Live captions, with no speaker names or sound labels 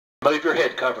Move your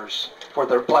head covers for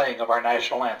the playing of our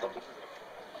national anthem.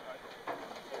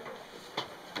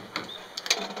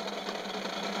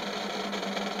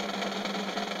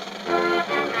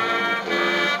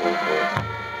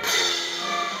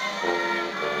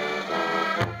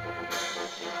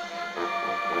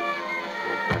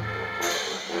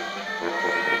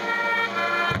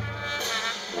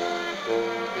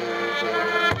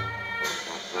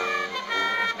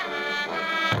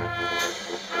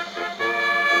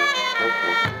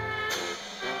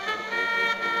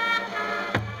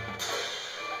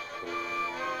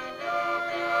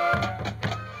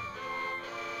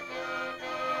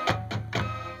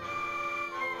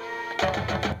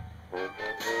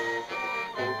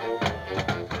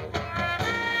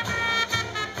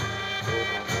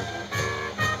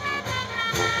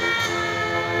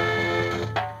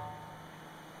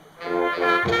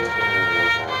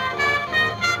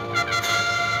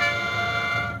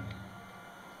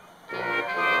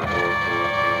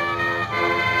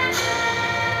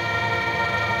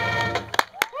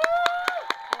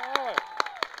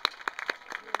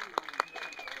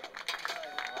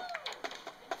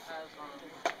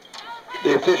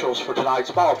 The officials for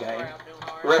tonight's ball game.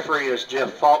 The referee is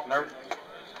Jeff Faulkner.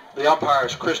 The umpire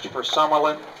is Christopher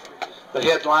Summerlin. The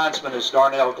head linesman is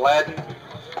Darnell Gladden.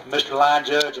 Mr. Line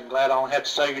Judge, I'm glad I only have to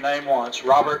say your name once,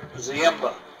 Robert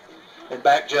Ziemba. And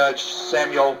back judge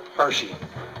Samuel Hershey.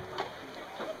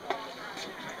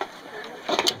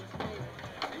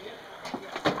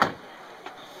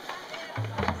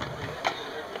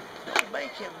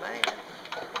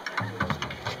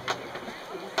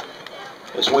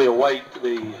 As we await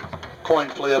the coin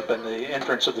flip and the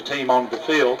entrance of the team onto the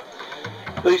field,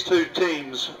 these two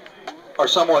teams are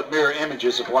somewhat mirror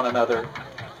images of one another.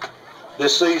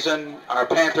 This season, our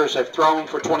Panthers have thrown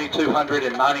for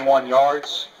 2,291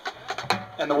 yards,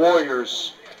 and the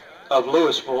Warriors of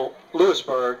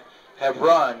Lewisburg have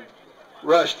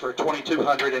rushed for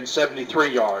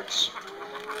 2,273 yards.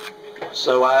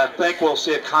 So I think we'll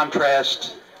see a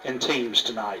contrast in teams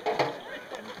tonight.